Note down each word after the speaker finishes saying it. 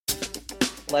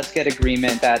Let's get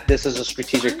agreement that this is a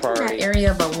strategic priority. That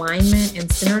area of alignment and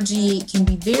synergy can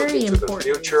be very important.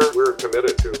 In the future, we're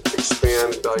committed to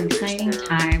expand value-based care. Exciting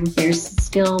time. There's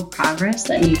still progress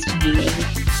that needs to be made.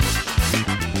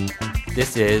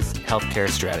 This is Healthcare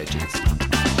Strategies.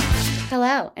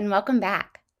 Hello, and welcome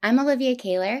back. I'm Olivia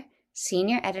Kaler,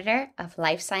 Senior Editor of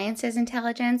Life Sciences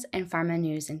Intelligence and Pharma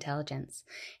News Intelligence.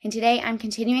 And today I'm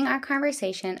continuing our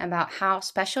conversation about how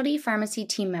specialty pharmacy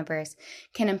team members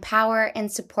can empower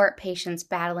and support patients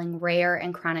battling rare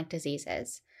and chronic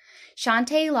diseases.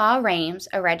 Shante Law Rames,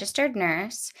 a registered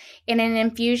nurse and an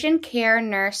infusion care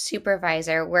nurse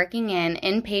supervisor working in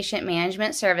inpatient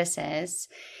management services,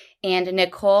 and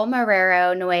Nicole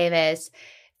Marrero Nueves,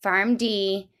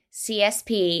 PharmD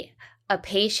CSP, a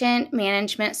patient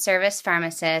management service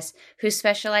pharmacist who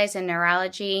specializes in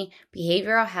neurology,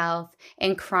 behavioral health,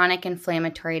 and chronic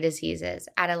inflammatory diseases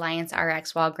at Alliance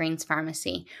Rx Walgreens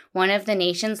Pharmacy, one of the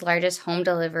nation's largest home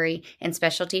delivery and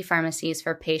specialty pharmacies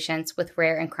for patients with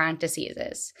rare and chronic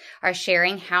diseases, are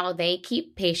sharing how they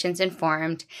keep patients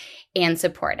informed and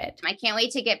supported. I can't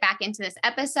wait to get back into this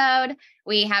episode.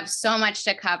 We have so much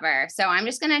to cover. So I'm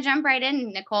just going to jump right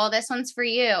in. Nicole, this one's for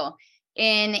you.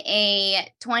 In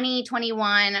a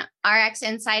 2021 RX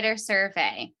Insider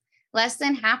survey, less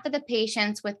than half of the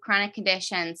patients with chronic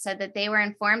conditions said that they were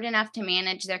informed enough to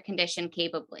manage their condition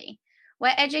capably.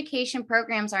 What education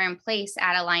programs are in place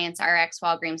at Alliance Rx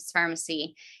Walgreens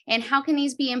Pharmacy, and how can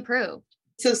these be improved?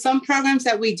 So some programs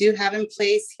that we do have in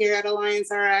place here at Alliance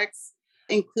Rx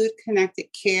include connected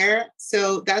care.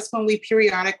 So that's when we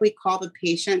periodically call the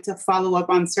patient to follow up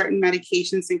on certain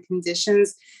medications and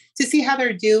conditions to see how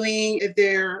they're doing, if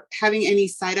they're having any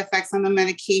side effects on the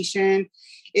medication,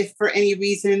 if for any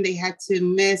reason they had to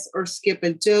miss or skip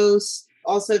a dose.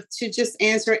 Also, to just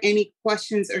answer any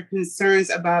questions or concerns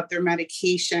about their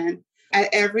medication. At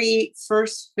every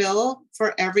first fill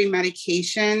for every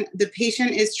medication, the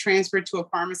patient is transferred to a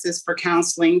pharmacist for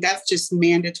counseling. That's just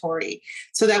mandatory.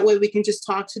 So that way we can just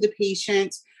talk to the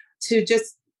patient to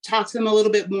just talk to them a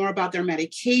little bit more about their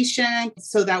medication.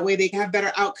 So that way they can have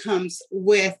better outcomes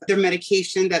with their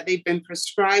medication that they've been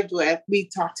prescribed with. We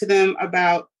talk to them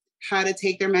about how to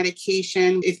take their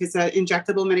medication. If it's an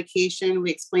injectable medication,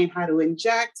 we explain how to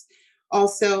inject.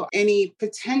 Also, any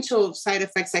potential side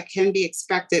effects that can be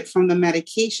expected from the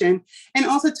medication, and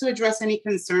also to address any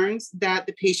concerns that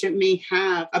the patient may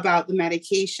have about the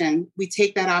medication. We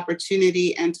take that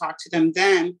opportunity and talk to them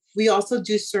then. We also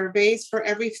do surveys for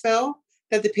every fill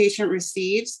that the patient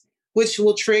receives, which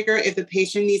will trigger if the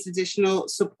patient needs additional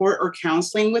support or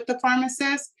counseling with the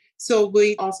pharmacist. So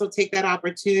we also take that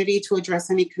opportunity to address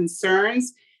any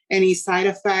concerns, any side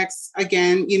effects,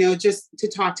 again, just to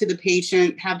talk to the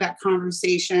patient, have that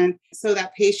conversation so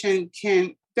that patient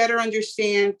can better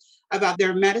understand about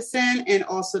their medicine and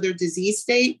also their disease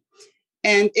state.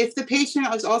 And if the patient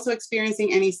is also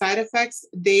experiencing any side effects,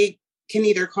 they can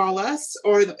either call us,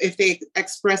 or if they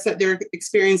express that they're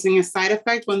experiencing a side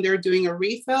effect when they're doing a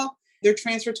refill, they're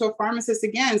transferred to a pharmacist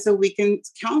again, so we can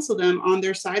counsel them on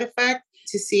their side effect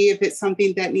to see if it's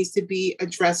something that needs to be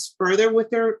addressed further with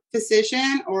their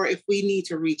physician, or if we need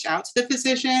to reach out to the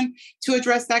physician to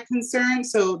address that concern.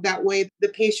 So that way the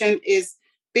patient is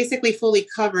basically fully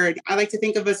covered. I like to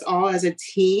think of us all as a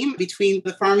team between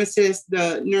the pharmacists,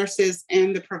 the nurses,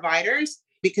 and the providers,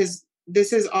 because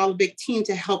this is all a big team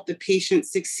to help the patient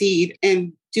succeed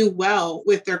and do well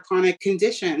with their chronic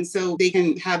condition so they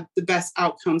can have the best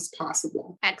outcomes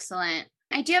possible. Excellent.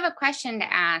 I do have a question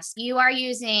to ask. You are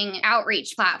using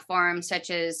outreach platforms such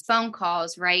as phone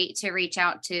calls, right, to reach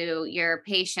out to your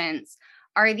patients.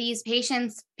 Are these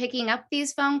patients picking up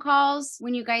these phone calls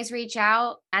when you guys reach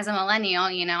out? As a millennial,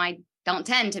 I don't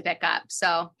tend to pick up.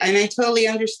 And I totally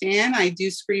understand. I do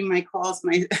screen my calls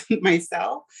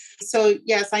myself. So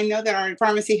yes, I know that our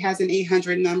pharmacy has an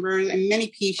 800 number and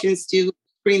many patients do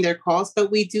screen their calls, but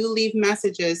we do leave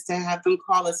messages to have them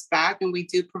call us back, and we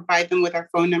do provide them with our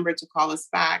phone number to call us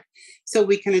back so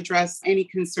we can address any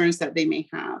concerns that they may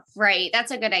have. Right.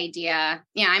 That's a good idea.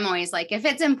 Yeah, I'm always like, if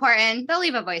it's important, they'll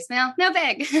leave a voicemail. No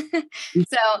big.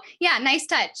 So yeah, nice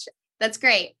touch. That's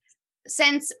great.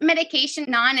 Since medication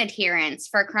non-adherence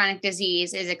for chronic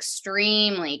disease is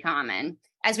extremely common,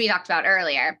 as we talked about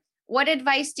earlier, what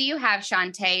advice do you have,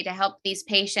 Shante, to help these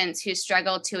patients who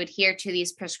struggle to adhere to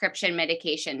these prescription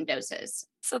medication doses?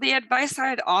 So the advice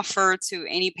I'd offer to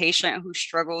any patient who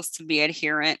struggles to be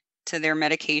adherent to their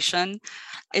medication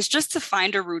is just to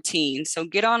find a routine. So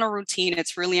get on a routine.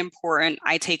 It's really important.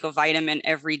 I take a vitamin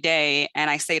every day and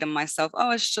I say to myself,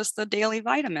 oh, it's just a daily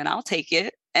vitamin. I'll take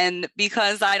it. And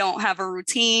because I don't have a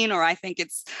routine, or I think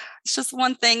it's just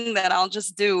one thing that I'll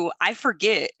just do, I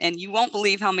forget. And you won't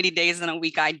believe how many days in a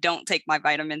week I don't take my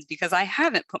vitamins because I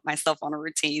haven't put myself on a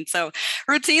routine. So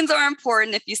routines are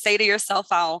important. If you say to yourself,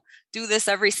 I'll do this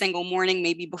every single morning,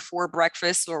 maybe before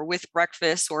breakfast or with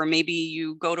breakfast, or maybe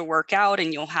you go to work out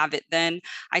and you'll have it then.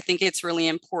 I think it's really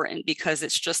important because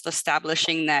it's just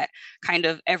establishing that kind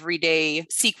of everyday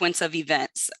sequence of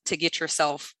events to get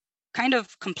yourself kind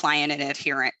of compliant and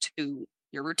adherent to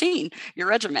your routine, your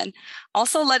regimen.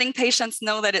 Also letting patients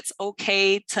know that it's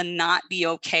okay to not be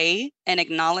okay and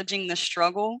acknowledging the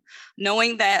struggle,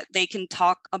 knowing that they can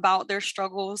talk about their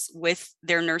struggles with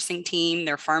their nursing team,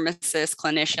 their pharmacists,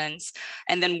 clinicians,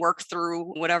 and then work through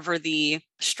whatever the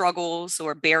struggles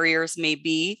or barriers may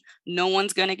be. No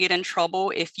one's going to get in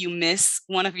trouble if you miss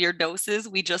one of your doses.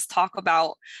 We just talk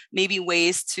about maybe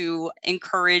ways to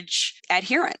encourage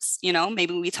adherence.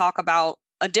 Maybe we talk about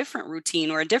a different routine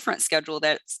or a different schedule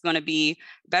that's going to be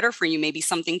better for you. Maybe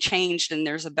something changed and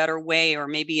there's a better way, or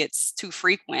maybe it's too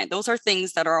frequent. Those are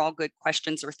things that are all good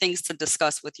questions or things to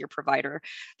discuss with your provider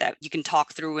that you can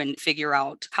talk through and figure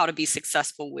out how to be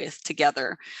successful with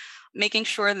together. Making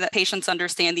sure that patients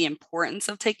understand the importance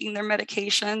of taking their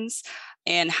medications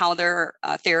and how their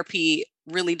therapy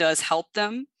really does help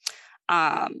them.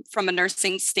 From a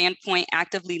nursing standpoint,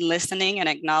 actively listening and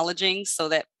acknowledging so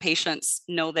that patients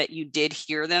know that you did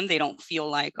hear them. They don't feel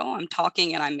like, oh, I'm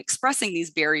talking and I'm expressing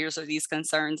these barriers or these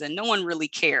concerns and no one really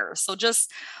cares. So just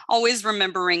always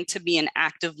remembering to be an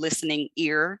active listening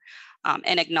ear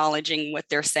and acknowledging what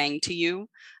they're saying to you.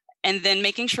 And then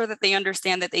making sure that they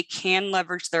understand that they can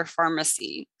leverage their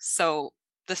pharmacy. So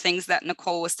the things that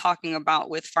Nicole was talking about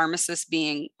with pharmacists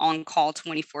being on call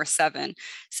 24/7.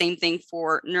 Same thing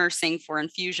for nursing for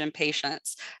infusion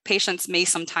patients. Patients may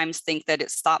sometimes think that it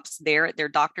stops there at their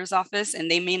doctor's office, and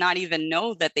they may not even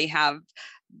know that they have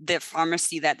the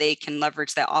pharmacy that they can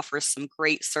leverage that offers some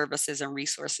great services and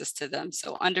resources to them.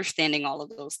 So understanding all of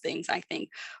those things, I think,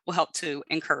 will help to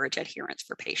encourage adherence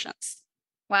for patients.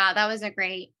 Wow, that was a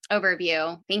great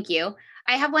overview. Thank you.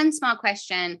 I have one small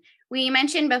question. We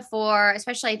mentioned before,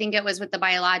 especially I think it was with the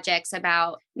biologics,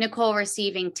 about Nicole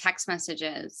receiving text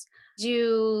messages.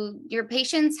 Do your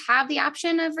patients have the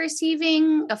option of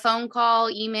receiving a phone call,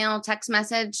 email, text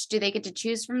message? Do they get to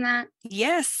choose from that?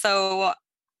 Yes. So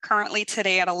currently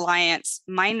today at Alliance,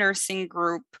 my nursing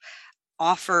group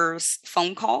offers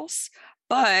phone calls,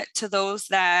 but to those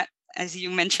that, as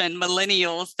you mentioned,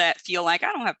 millennials that feel like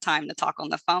I don't have time to talk on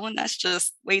the phone. That's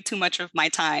just way too much of my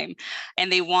time.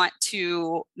 And they want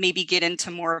to maybe get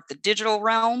into more of the digital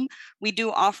realm. We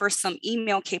do offer some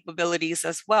email capabilities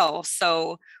as well.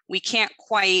 So we can't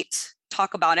quite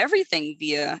talk about everything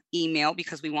via email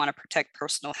because we want to protect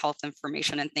personal health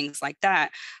information and things like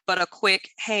that. But a quick,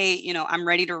 hey, I'm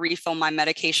ready to refill my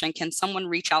medication. Can someone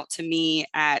reach out to me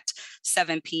at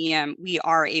 7 p.m.? We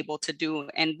are able to do.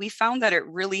 And we found that it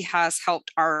really has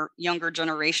helped our younger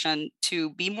generation to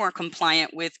be more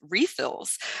compliant with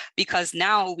refills, because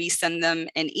now we send them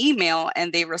an email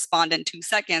and they respond in 2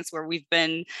 seconds, where we've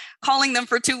been calling them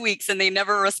for 2 weeks and they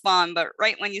never respond. But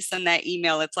right when you send that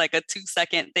email, it's like a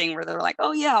 2-second thing where they're like,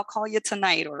 oh yeah, I'll call you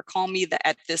tonight, or call me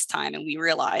at this time. And we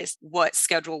realize what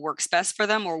schedule works best for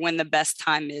them, or when the best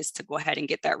time is to go ahead and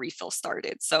get that refill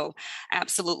started. So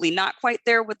absolutely not quite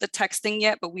there with the texting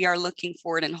yet, but we are looking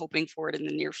for it and hoping for it in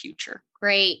the near future.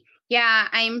 Great. Yeah,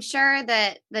 I'm sure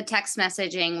that the text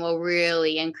messaging will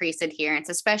really increase adherence,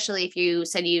 especially if you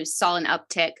said you saw an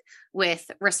uptick with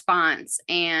response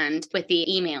and with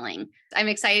the emailing. I'm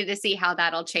excited to see how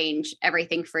that'll change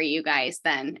everything for you guys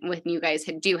then, when you guys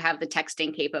do have the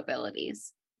texting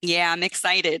capabilities. Yeah, I'm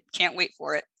excited. Can't wait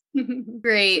for it.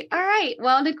 Great. All right.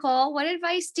 Well, Nicole, what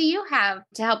advice do you have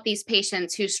to help these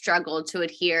patients who struggle to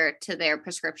adhere to their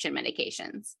prescription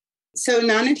medications? So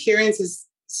non-adherence is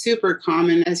super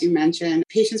common, as you mentioned.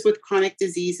 Patients with chronic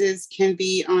diseases can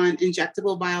be on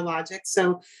injectable biologics.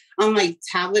 So unlike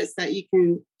tablets that you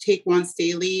can take once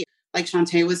daily, like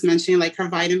Shantae was mentioning, like her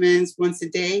vitamins once a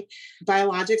day,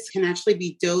 biologics can actually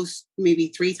be dosed maybe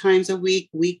 3 times a week,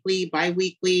 weekly,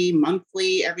 biweekly,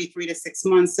 monthly, every 3 to 6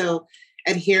 months. So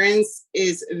adherence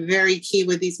is very key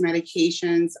with these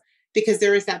medications, because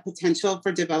there is that potential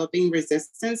for developing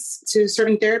resistance to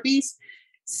certain therapies.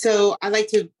 So I like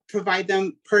to provide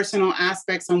them personal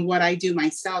aspects on what I do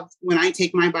myself when I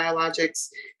take my biologics,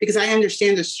 because I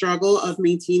understand the struggle of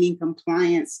maintaining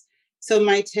compliance. So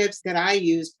my tips that I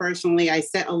use personally, I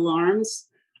set alarms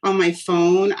on my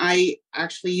phone. I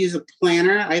actually use a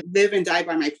planner. I live and die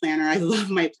by my planner. I love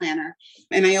my planner.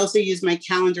 And I also use my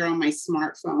calendar on my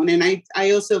smartphone. And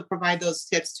I also provide those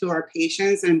tips to our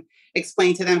patients and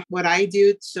explain to them what I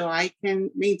do so I can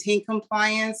maintain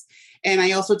compliance. And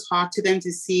I also talk to them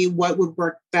to see what would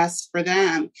work best for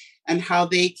them and how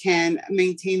they can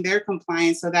maintain their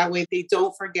compliance so that way they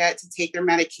don't forget to take their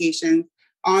medication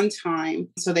on time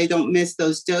so they don't miss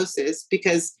those doses,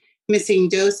 because missing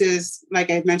doses, like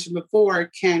I've mentioned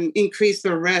before, can increase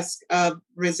the risk of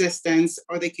resistance,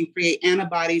 or they can create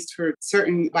antibodies for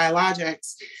certain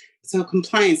biologics. So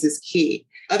compliance is key.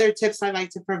 Other tips I like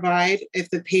to provide, if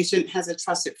the patient has a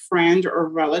trusted friend or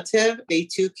relative, they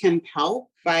too can help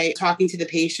by talking to the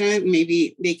patient.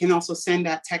 Maybe they can also send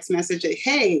that text message that,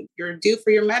 hey, you're due for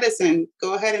your medicine.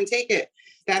 Go ahead and take it.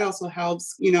 That also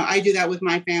helps. I do that with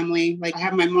my family. Like I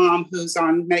have my mom who's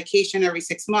on medication every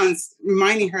 6 months,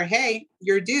 reminding her, hey,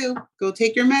 you're due, go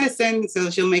take your medicine. So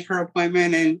she'll make her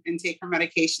appointment and take her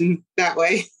medication that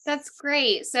way. That's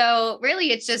great. So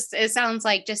really, it sounds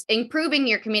like just improving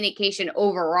your communication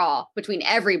overall between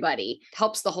everybody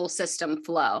helps the whole system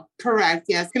flow. Correct.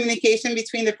 Yes. Communication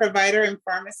between the provider and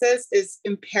pharmacist is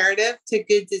imperative to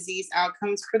good disease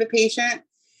outcomes for the patient.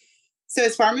 So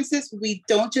as pharmacists, we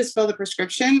don't just fill the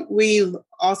prescription. We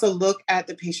also look at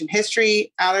the patient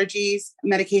history, allergies,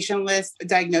 medication list,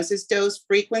 diagnosis, dose,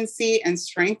 frequency, and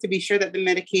strength to be sure that the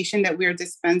medication that we are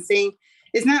dispensing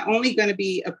is not only going to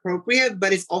be appropriate,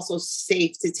 but it's also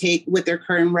safe to take with their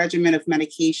current regimen of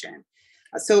medication.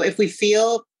 So if we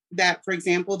feel that, for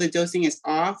example, the dosing is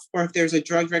off, or if there's a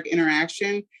drug-drug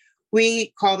interaction,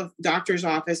 we call the doctor's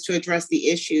office to address the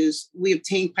issues. We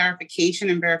obtain clarification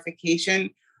and verification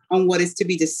on what is to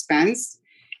be dispensed.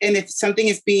 And if something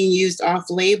is being used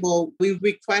off-label, we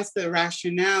request the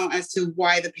rationale as to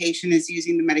why the patient is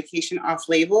using the medication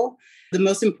off-label. The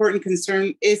most important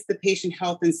concern is the patient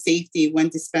health and safety when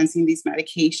dispensing these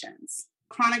medications.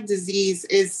 Chronic disease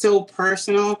is so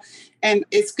personal, and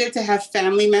it's good to have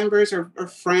family members or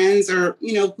friends or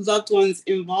loved ones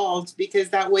involved, because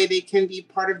that way they can be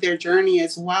part of their journey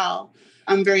as well.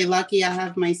 I'm very lucky. I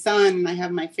have my son, I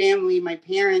have my family, my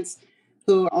parents,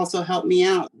 who also help me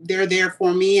out. They're there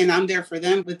for me and I'm there for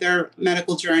them with their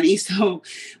medical journey. So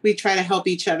we try to help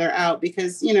each other out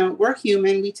because, we're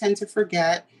human. We tend to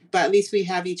forget, but at least we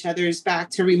have each other's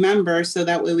back to remember, so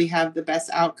that way we have the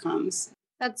best outcomes.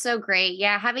 That's so great.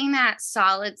 Yeah, having that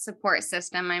solid support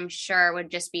system, I'm sure, would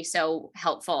just be so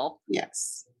helpful.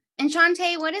 Yes. And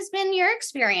Shantae, what has been your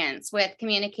experience with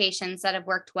communications that have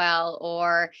worked well,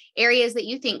 or areas that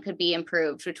you think could be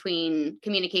improved between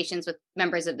communications with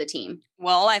members of the team?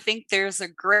 Well, I think there's a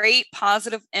great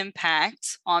positive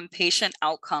impact on patient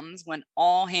outcomes when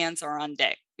all hands are on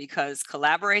deck, because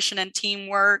collaboration and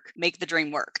teamwork make the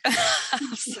dream work.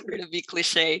 Sorry to be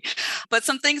cliche, but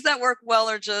some things that work well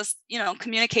are just,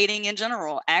 communicating in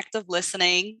general, active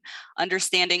listening,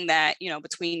 understanding that,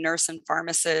 between nurse and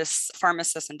pharmacist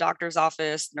and doctor's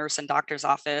office, nurse and doctor's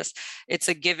office, it's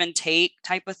a give and take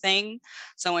type of thing.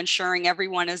 So ensuring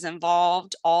everyone is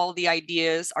involved, all the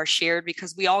ideas are shared,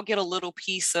 because we all get a little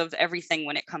piece of everything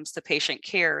when it comes to patient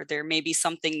care. There may be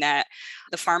something that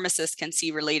the pharmacist can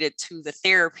see related to the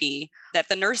therapy that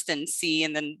the nurse didn't see,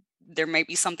 and then there might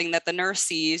be something that the nurse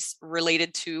sees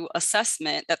related to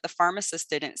assessment that the pharmacist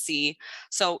didn't see.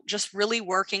 So just really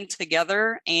working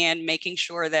together and making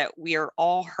sure that we are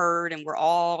all heard and we're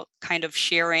all kind of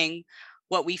sharing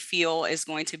what we feel is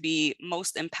going to be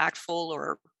most impactful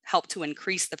or help to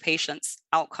increase the patient's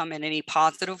outcome in any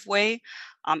positive way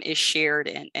is shared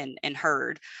and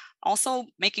heard. Also,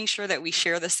 making sure that we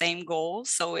share the same goals.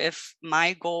 So if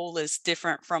my goal is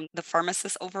different from the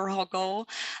pharmacist's overall goal,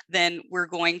 then we're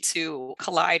going to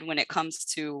collide when it comes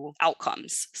to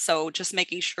outcomes. So just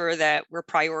making sure that we're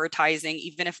prioritizing,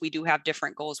 even if we do have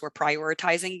different goals, we're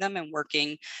prioritizing them and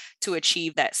working to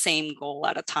achieve that same goal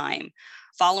at a time.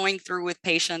 Following through with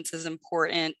patients is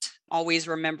important. Always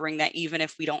remembering that even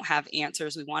if we don't have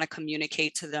answers, we want to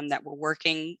communicate to them that we're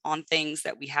working on things,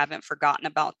 that we haven't forgotten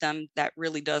about them. That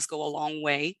really does go a long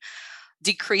way.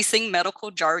 Decreasing medical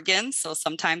jargon. So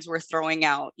sometimes we're throwing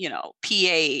out,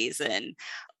 PAs and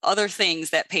other things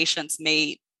that patients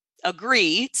may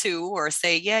agree to or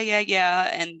say, yeah.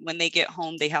 And when they get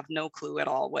home, they have no clue at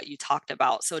all what you talked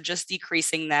about. So just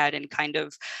decreasing that and kind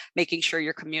of making sure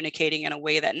you're communicating in a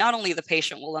way that not only the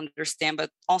patient will understand,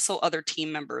 but also other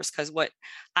team members, because what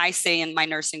I say in my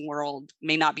nursing world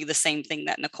may not be the same thing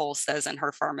that Nicole says in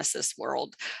her pharmacist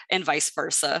world, and vice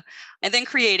versa. And then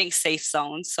creating safe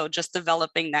zones. So just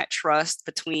developing that trust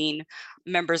between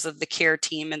members of the care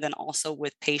team and then also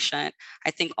with patient.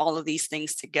 I think all of these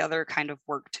things together kind of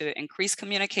work to to increase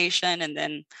communication and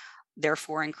then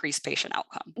therefore increase patient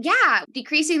outcome. Yeah,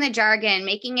 decreasing the jargon,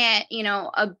 making it,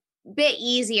 a bit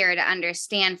easier to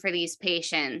understand for these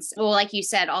patients. Well, like you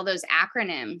said, all those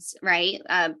acronyms, right?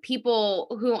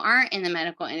 People who aren't in the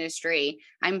medical industry,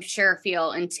 I'm sure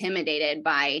feel intimidated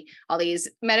by all these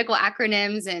medical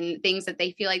acronyms and things that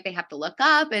they feel like they have to look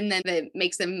up, and then it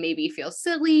makes them maybe feel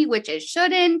silly, which it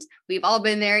shouldn't. We've all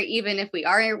been there, even if we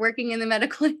are working in the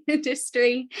medical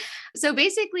industry. So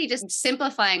basically just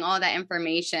simplifying all that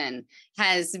information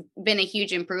has been a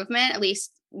huge improvement, at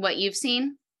least what you've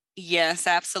seen. Yes,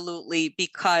 absolutely.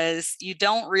 Because you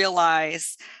don't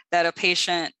realize that a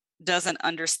patient doesn't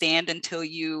understand until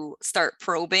you start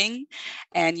probing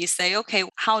and you say, okay,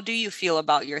 how do you feel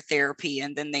about your therapy?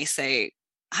 And then they say,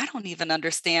 I don't even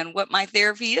understand what my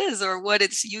therapy is or what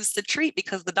it's used to treat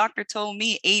because the doctor told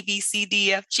me A, B, C,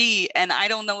 D, F, G, and I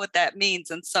don't know what that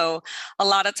means. And so a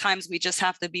lot of times we just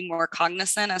have to be more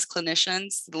cognizant as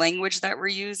clinicians, the language that we're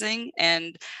using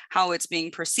and how it's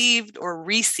being perceived or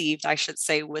received, I should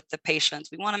say, with the patients.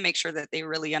 We want to make sure that they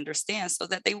really understand so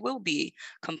that they will be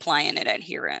compliant and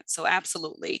adherent. So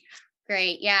absolutely.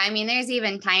 Great. Yeah. I mean, there's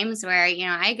even times where,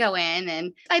 I go in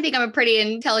and I think I'm a pretty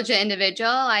intelligent individual.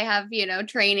 I have,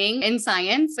 training in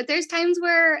science, but there's times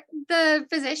where the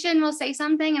physician will say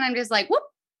something and I'm just like, whoop,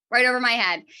 right over my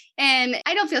head. And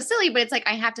I don't feel silly, but it's like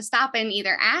I have to stop and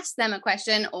either ask them a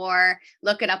question or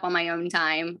look it up on my own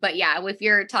time. But yeah, if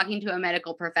you're talking to a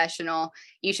medical professional,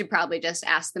 you should probably just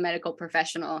ask the medical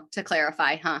professional to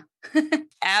clarify, huh?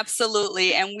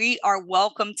 Absolutely. And we are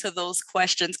welcome to those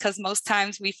questions because most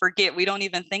times we forget, we don't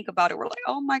even think about it. We're like,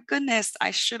 oh my goodness,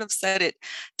 I should have said it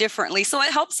differently. So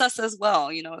it helps us as well.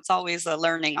 It's always a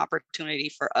learning opportunity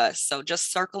for us. So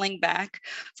just circling back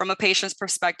from a patient's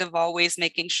perspective, always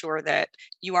making sure that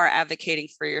you are advocating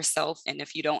for yourself. And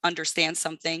if you don't understand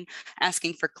something,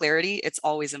 asking for clarity, it's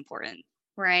always important.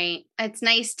 Right. It's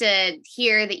nice to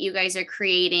hear that you guys are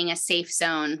creating a safe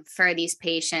zone for these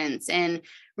patients and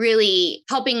really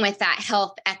helping with that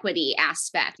health equity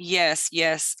aspect. Yes,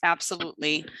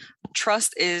 absolutely.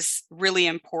 Trust is really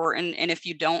important. And if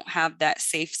you don't have that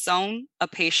safe zone, a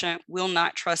patient will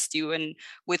not trust you. And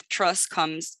with trust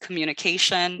comes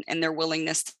communication and their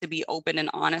willingness to be open and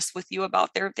honest with you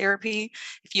about their therapy.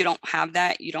 If you don't have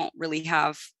that, you don't really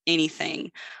have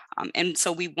anything. And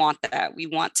so we want that. We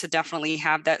want to definitely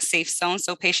have that safe zone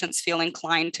so patients feel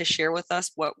inclined to share with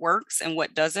us what works and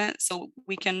what doesn't, so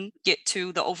we can get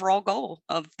to the overall goal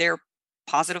of their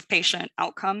positive patient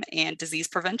outcome and disease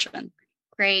prevention.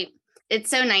 Great. It's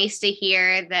so nice to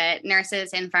hear that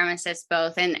nurses and pharmacists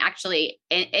both, and actually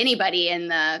anybody in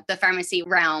the pharmacy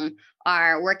realm,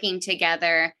 are working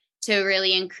together to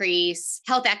really increase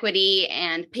health equity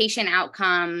and patient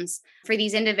outcomes for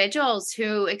these individuals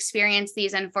who experience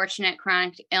these unfortunate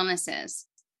chronic illnesses.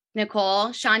 Nicole,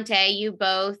 Shante, you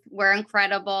both were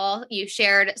incredible. You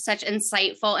shared such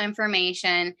insightful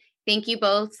information. Thank you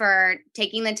both for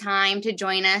taking the time to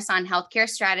join us on Healthcare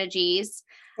Strategies.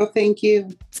 Oh, thank you.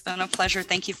 It's been a pleasure.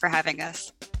 Thank you for having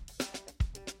us.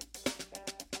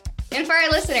 And for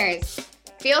our listeners,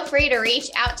 feel free to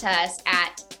reach out to us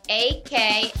at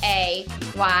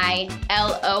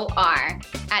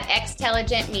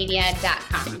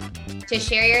akaylor@xtelligentmedia.com to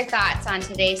share your thoughts on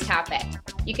today's topic.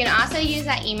 You can also use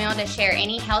that email to share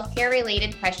any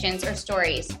healthcare-related questions or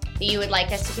stories that you would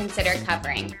like us to consider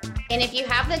covering. And if you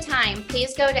have the time,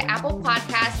 please go to Apple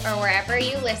Podcasts or wherever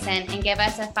you listen and give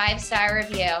us a 5-star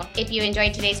review if you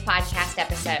enjoyed today's podcast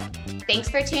episode. Thanks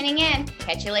for tuning in.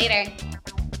 Catch you later.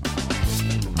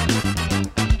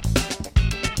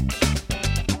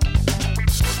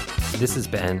 This has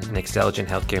been an Xtelligent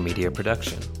Healthcare Media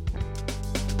production.